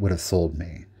 it would have sold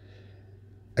me.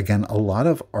 Again, a lot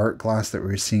of art glass that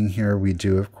we're seeing here. We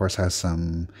do, of course, have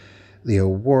some Leo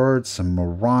Ward, some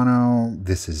Murano.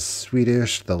 This is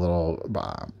Swedish, the little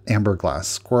amber glass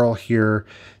squirrel here.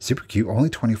 Super cute, only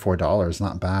 $24,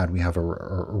 not bad. We have a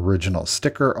original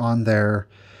sticker on there.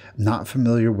 Not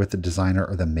familiar with the designer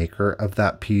or the maker of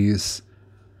that piece.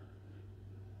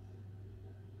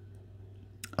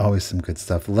 Always some good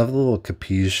stuff. Love the little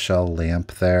Capiz shell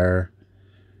lamp there.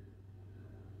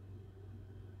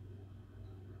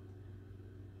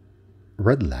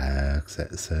 Relax,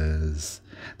 it says.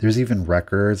 There's even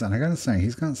records, and I gotta say,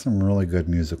 he's got some really good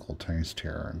musical taste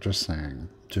here. Just saying.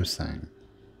 Just saying.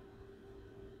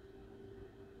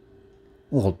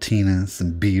 Little Tina,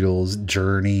 some Beatles,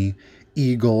 Journey,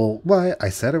 Eagle. What? I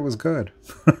said it was good.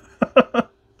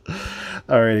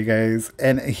 Alrighty, guys.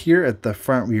 And here at the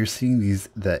front, we are seeing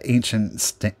the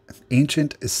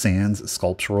ancient sands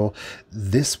sculptural.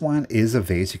 This one is a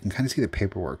vase. You can kind of see the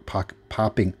paperwork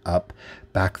popping up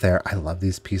back there. I love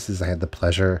these pieces. I had the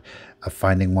pleasure of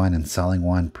finding one and selling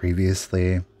one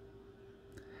previously.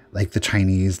 Like the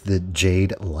Chinese, the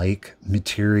jade-like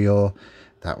material.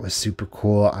 That was super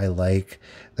cool. I like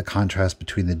the contrast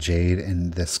between the jade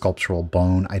and the sculptural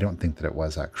bone. I don't think that it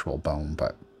was actual bone,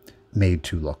 but made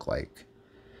to look like.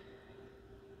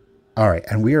 All right,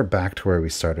 and we are back to where we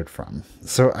started from.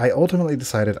 So I ultimately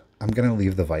decided I'm going to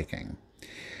leave the Viking.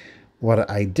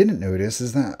 What I didn't notice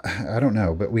is that, I don't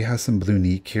know, but we have some blue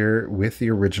neck here with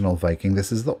the original Viking.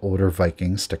 This is the older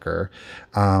Viking sticker.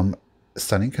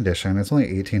 Stunning condition. It's only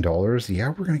 $18. Yeah,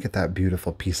 we're going to get that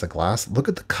beautiful piece of glass. Look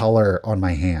at the color on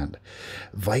my hand.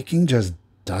 Viking just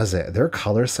does it. Their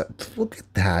color set, look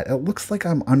at that. It looks like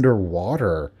I'm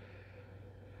underwater.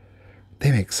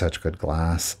 They make such good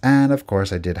glass. And of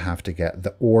course, I did have to get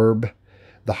the orb,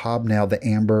 the hobnail, the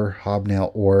amber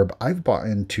hobnail orb. I've bought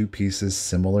in two pieces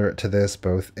similar to this,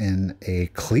 both in a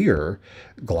clear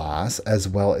glass as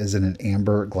well as in an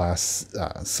amber glass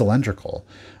cylindrical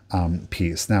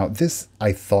piece. Now, this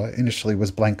I thought initially was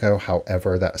Blanco.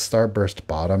 However, that starburst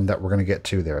bottom that we're going to get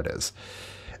to, there it is.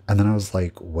 And then I was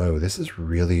like, whoa, this is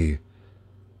really,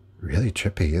 really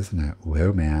trippy, isn't it?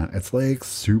 Whoa, man. It's like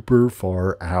super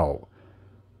far out.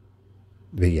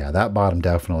 But yeah, that bottom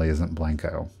definitely isn't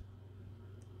Blanco.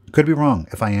 Could be wrong.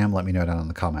 If I am, let me know down in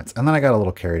the comments. And then I got a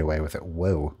little carried away with it.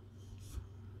 Whoa.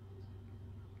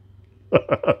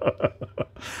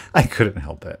 I couldn't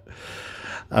help it.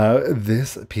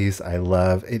 This piece I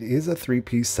love. It is a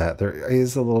 3-piece set. There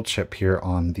is a little chip here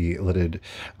on the lidded,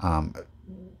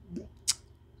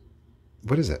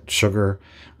 what is it? Sugar.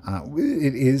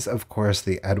 It is, of course,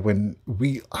 the Edwin.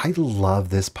 I love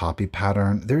this poppy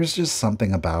pattern. There's just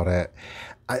something about it.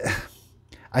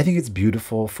 I think it's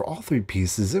beautiful for all three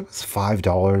pieces. It was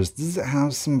 $5. Does it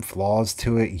have some flaws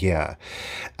to it? Yeah.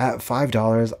 At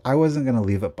 $5, I wasn't going to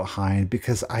leave it behind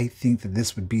because I think that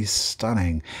this would be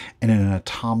stunning in an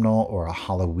autumnal or a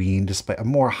Halloween display, a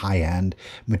more high-end,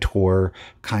 mature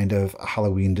kind of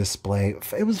Halloween display.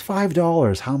 It was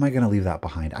 $5. How am I going to leave that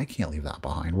behind? I can't leave that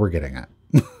behind. We're getting it.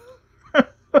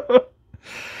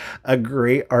 A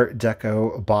great Art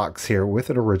Deco box here with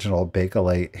an original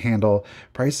Bakelite handle,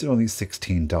 priced at only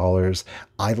 $16.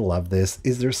 I love this.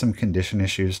 Is there some condition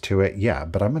issues to it? Yeah,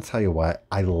 but I'm going to tell you what,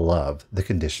 I love the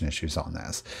condition issues on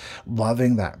this.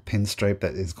 Loving that pinstripe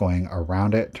that is going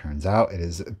around it. Turns out it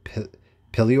is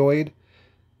pileoid.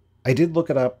 I did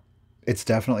look it up. It's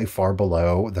definitely far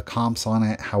below the comps on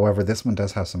it. However, this one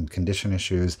does have some condition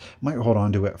issues. Might hold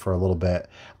on to it for a little bit.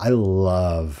 I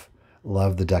love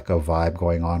the deco vibe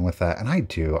going on with that. And I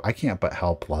can't but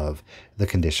help love the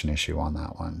condition issue on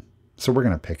that one. So we're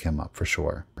going to pick him up for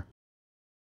sure.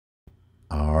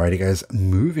 Alrighty guys,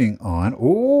 moving on.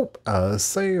 Oh, a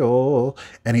sale.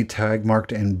 Any tag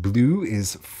marked in blue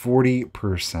is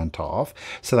 40% off.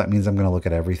 So that means I'm going to look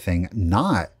at everything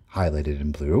not highlighted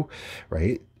in blue,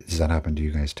 right? Does that happen to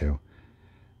you guys too?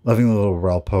 Loving the little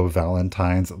Relpo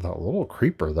Valentines. That little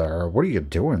creeper there. What are you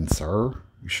doing, sir?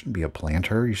 You shouldn't be a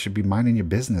planter. You should be minding your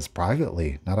business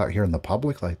privately, not out here in the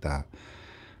public like that.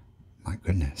 My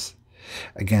goodness.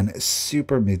 Again,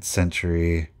 super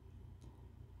mid-century.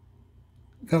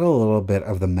 Got a little bit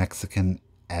of the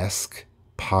Mexican-esque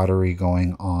pottery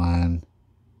going on.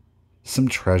 Some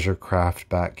treasure craft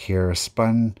back here.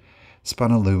 Spun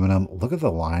aluminum. Look at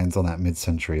the lines on that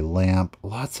mid-century lamp.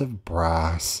 Lots of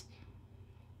brass.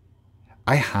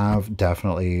 I have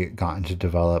definitely gotten to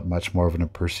develop much more of an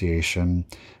appreciation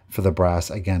for the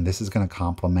brass. Again, this is going to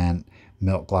complement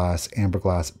milk glass, amber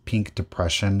glass, pink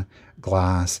depression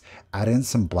glass. Add in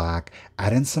some black.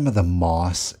 Add in some of the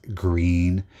moss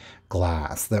green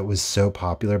glass that was so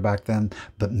popular back then,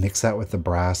 but mix that with the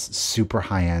brass. Super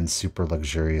high-end, super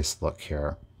luxurious look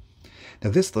here. Now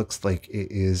this looks like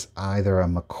it is either a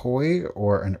McCoy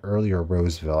or an earlier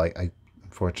Roseville. I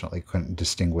unfortunately couldn't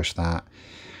distinguish that.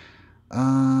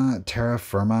 Terra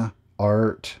Firma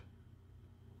art.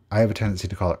 I have a tendency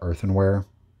to call it earthenware.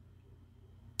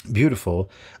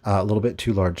 Beautiful. A little bit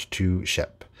too large to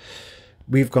ship.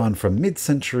 We've gone from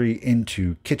mid-century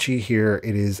into kitschy here.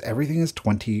 Everything is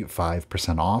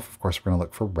 25% off. Of course, we're going to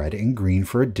look for red and green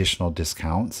for additional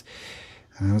discounts.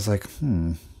 And I was like,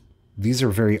 these are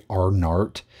very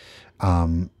Arnart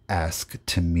esque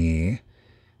to me.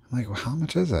 I'm like, well, how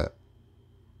much is it?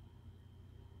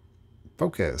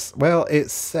 Focus. Well,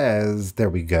 it says, there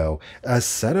we go, a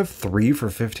set of 3 for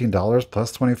 $15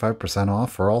 plus 25%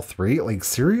 off for all 3. Like,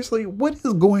 seriously, what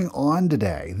is going on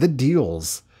today? The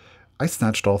deals. I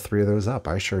snatched all 3 of those up.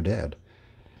 I sure did.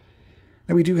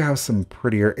 Now we do have some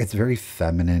prettier, it's very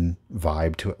feminine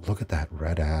vibe to it. Look at that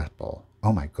red apple.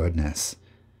 Oh my goodness.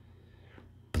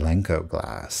 Blanco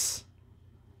glass.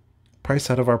 Price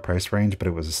out of our price range, but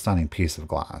it was a stunning piece of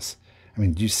glass. I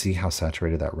mean, do you see how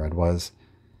saturated that red was?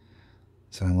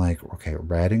 So I'm like, okay,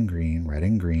 red and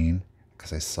green,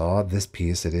 because I saw this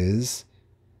piece. It is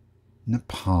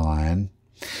Nippon.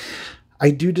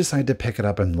 I do decide to pick it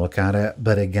up and look at it.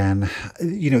 But again,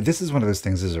 you know, this is one of those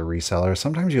things as a reseller.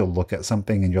 Sometimes you'll look at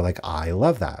something and you're like, I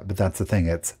love that. But that's the thing.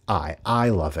 It's I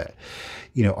love it.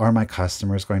 You know, are my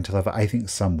customers going to love it? I think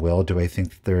some will. Do I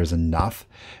think that there is enough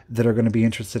that are going to be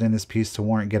interested in this piece to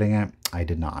warrant getting it? I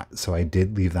did not. So I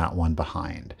did leave that one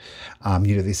behind.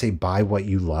 You know, they say buy what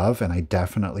you love, and I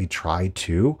definitely try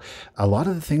to. A lot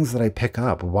of the things that I pick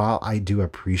up, while I do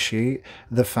appreciate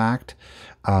the fact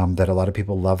that a lot of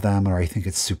people love them, or I think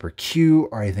it's super cute,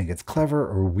 or I think it's clever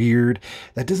or weird,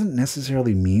 that doesn't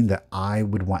necessarily mean that I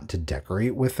would want to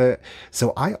decorate with it.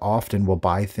 So I often will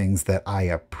buy things that I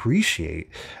appreciate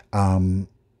and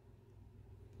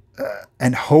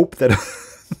hope that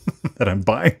that I'm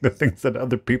buying the things that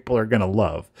other people are going to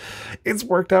love. It's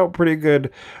worked out pretty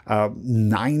good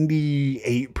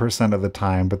 98% of the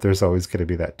time, but there's always going to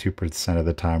be that 2% of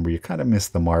the time where you kind of miss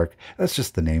the mark. That's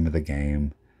just the name of the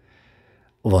game.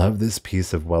 Love this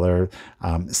piece of Weller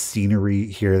scenery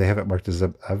here. They have it marked as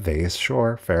a vase.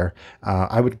 Sure, fair.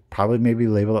 I would probably maybe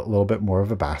label it a little bit more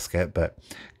of a basket, but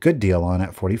good deal on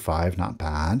it. 45, not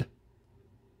bad.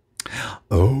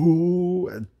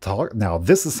 Oh, now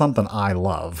this is something I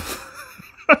love.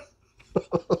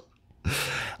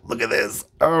 Look at this.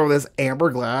 Oh, this amber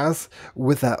glass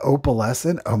with that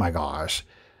opalescent. Oh my gosh.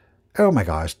 Oh my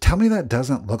gosh, tell me that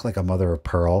doesn't look like a mother of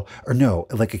pearl, or no,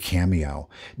 like a cameo.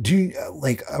 Do you,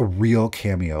 like a real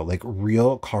cameo, like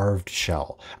real carved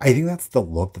shell. I think that's the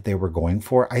look that they were going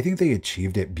for. I think they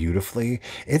achieved it beautifully.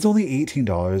 It's only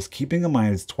 $18. Keeping in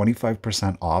mind it's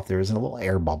 25% off. There is a little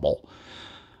air bubble.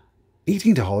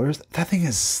 $18. That thing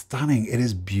is stunning. It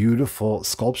is beautiful.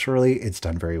 Sculpturally, it's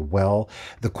done very well.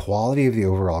 The quality of the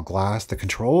overall glass, the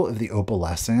control of the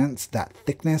opalescence, that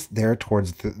thickness there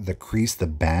towards the crease, the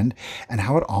bend, and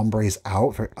how it ombres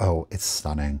out. Oh, it's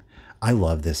stunning. I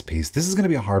love this piece. This is going to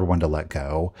be a hard one to let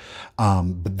go.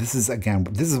 But this is, again,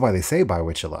 this is why they say buy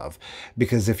what you love.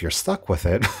 Because if you're stuck with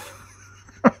it...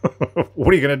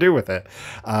 what are you going to do with it?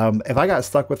 If I got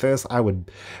stuck with this, I would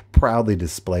proudly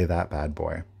display that bad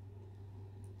boy.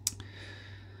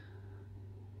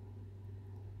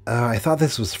 I thought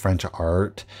this was French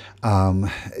art.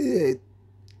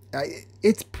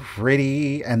 It's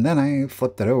pretty, and then I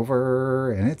flipped it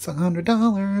over, and it's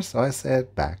 $100. So I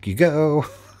said, back you go.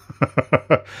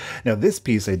 Now, this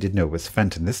piece I did know was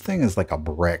Fenton. This thing is like a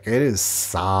brick. It is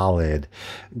solid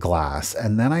glass.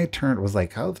 And then I turned, was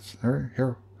like, oh,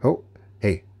 here, oh,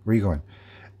 hey, where you going?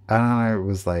 And I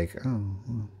was like, oh,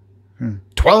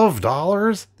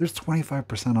 $12? There's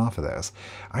 25% off of this.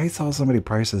 I saw somebody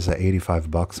price this at 85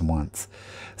 bucks once.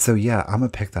 So yeah, I'm gonna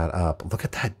pick that up. Look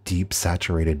at that deep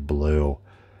saturated blue.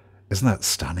 Isn't that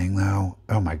stunning though?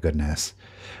 Oh my goodness.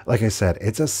 Like I said,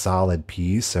 it's a solid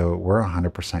piece, so we're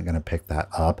 100% gonna pick that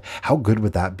up. How good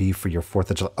would that be for your 4th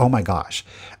of July? Oh my gosh.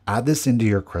 Add this into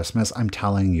your Christmas. I'm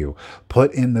telling you,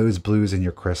 put in those blues in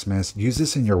your Christmas. Use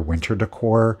this in your winter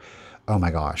decor. Oh my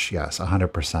gosh, yes,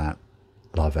 100%.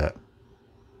 Love it.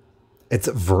 It's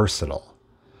versatile.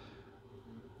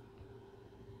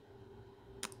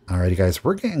 Alrighty, guys,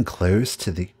 we're getting close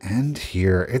to the end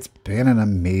here. It's been an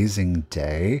amazing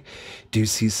day. Do you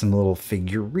see some little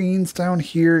figurines down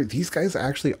here? These guys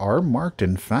actually are marked,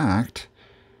 in fact,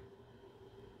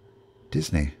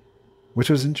 Disney, which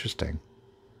was interesting.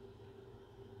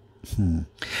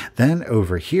 Then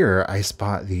over here, I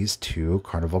spot these two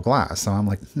Carnival glass. So I'm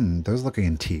like, those look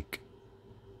antique.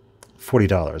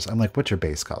 $40. I'm like, what's your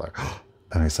base color?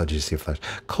 And I saw, did you see a flash?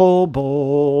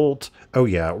 Cobalt. Oh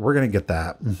yeah, we're going to get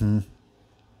that.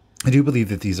 I do believe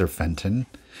that these are Fenton,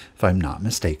 if I'm not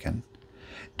mistaken.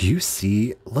 Do you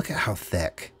see, look at how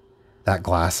thick that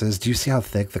glass is. Do you see how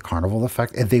thick the Carnival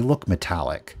effect? And they look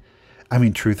metallic. I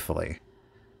mean, truthfully,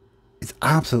 it's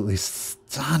absolutely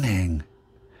stunning.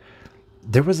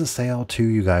 There was a sale too,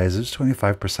 you guys. It was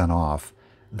 25% off.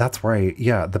 That's right.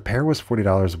 Yeah, the pair was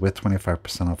 $40 with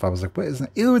 25% off. I was like, what is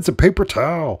that? Ew, it's a paper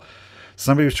towel.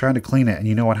 Somebody was trying to clean it, and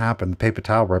you know what happened? The paper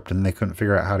towel ripped, and they couldn't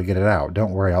figure out how to get it out.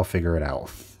 Don't worry, I'll figure it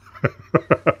out.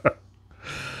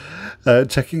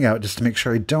 Checking out just to make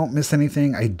sure I don't miss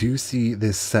anything. I do see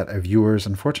this set of yours.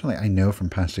 Unfortunately, I know from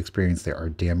past experience they are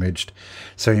damaged.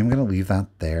 So I'm going to leave that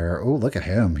there. Oh, look at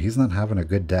him. He's not having a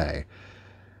good day.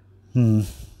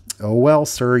 Oh, well,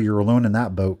 sir, you're alone in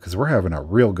that boat because we're having a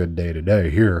real good day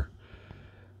today here.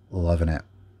 Loving it.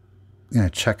 I'm going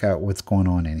to check out what's going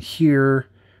on in here.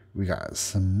 We got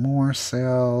some more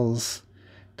sales.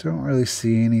 Don't really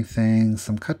see anything.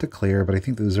 Some cut to clear, but I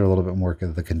think those are a little bit more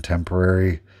of the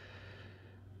contemporary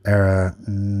era.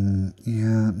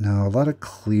 Yeah, no, a lot of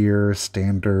clear,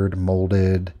 standard,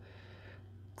 molded,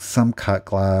 some cut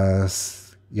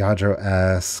glass,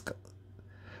 Yadro-esque.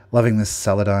 Loving this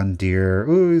Celadon deer.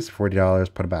 Ooh, he's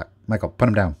 $40. Put him back. Michael, put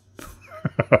him down.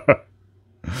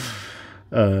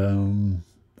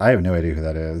 I have no idea who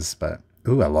that is, but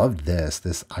ooh, I love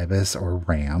this ibis or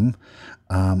ram.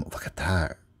 Look at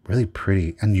that. Really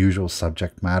pretty, unusual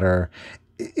subject matter.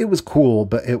 It was cool,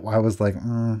 but I was like,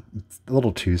 it's a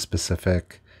little too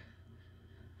specific.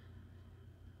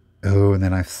 Oh, and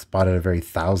then I spotted a very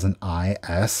Thousand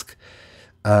Eye-esque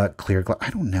clear glass. I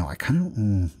don't know. I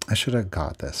kind of, I should have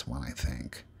got this one, I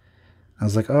think. I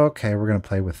was like, oh, okay, we're going to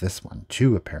play with this one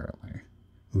too, apparently.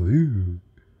 Ooh.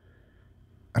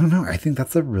 I don't know. I think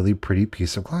that's a really pretty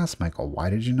piece of glass, Michael. Why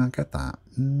did you not get that?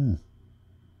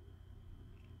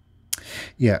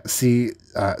 Yeah, see,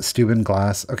 Steuben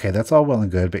glass. Okay, that's all well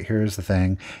and good, but here's the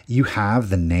thing. You have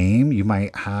the name. You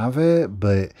might have it,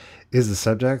 but is the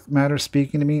subject matter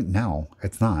speaking to me? No,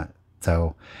 it's not.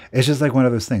 So it's just like one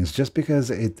of those things. Just because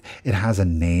it has a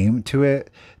name to it,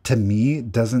 to me,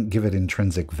 doesn't give it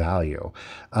intrinsic value.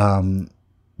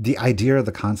 The idea or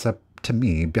the concept to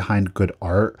me behind good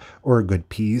art or a good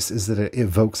piece is that it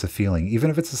evokes a feeling,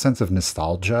 even if it's a sense of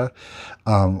nostalgia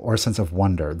or a sense of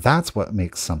wonder. That's what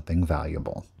makes something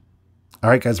valuable.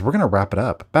 All right, guys, we're going to wrap it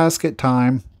up. Basket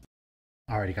time.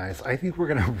 Alrighty guys, I think we're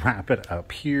gonna wrap it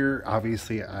up here.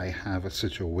 Obviously I have a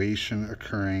situation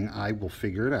occurring. I will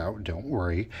figure it out, don't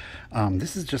worry.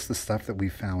 This is just the stuff that we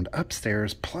found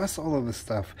upstairs, plus all of the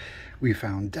stuff we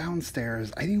found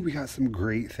downstairs. I think we got some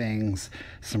great things,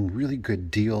 some really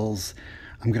good deals.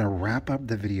 I'm gonna wrap up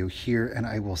the video here and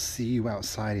I will see you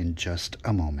outside in just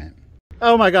a moment.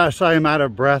 Oh my gosh, I am out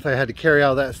of breath. I had to carry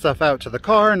all that stuff out to the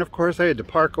car, and of course I had to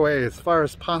park away as far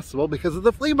as possible because of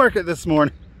the flea market this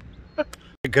morning.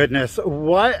 Goodness,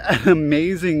 what an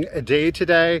amazing day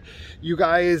today. You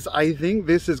guys, I think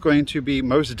this is going to be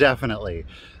most definitely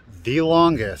the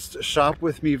longest shop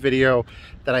with me video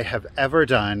that I have ever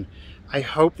done. I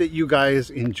hope that you guys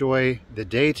enjoy the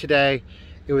day today.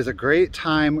 It was a great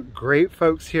time, great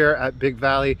folks here at Big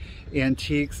Valley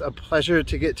Antiques. A pleasure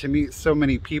to get to meet so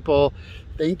many people.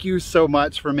 Thank you so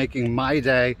much for making my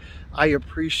day. I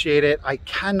appreciate it. I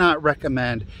cannot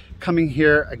recommend coming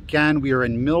here again. We are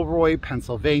in Milroy,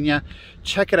 Pennsylvania.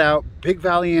 Check it out, Big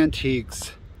Valley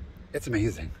Antiques. It's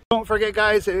amazing. Don't forget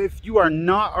guys, if you are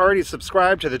not already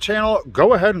subscribed to the channel,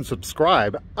 go ahead and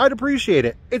subscribe. I'd appreciate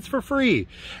it. It's for free.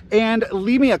 And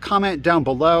leave me a comment down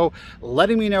below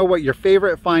letting me know what your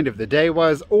favorite find of the day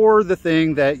was, or the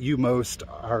thing that you most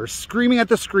are screaming at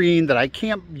the screen that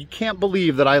you can't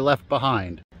believe that I left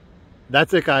behind.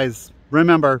 That's it guys.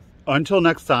 Remember, until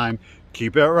next time,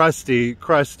 keep it rusty,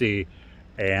 crusty,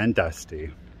 and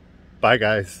dusty. Bye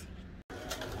guys.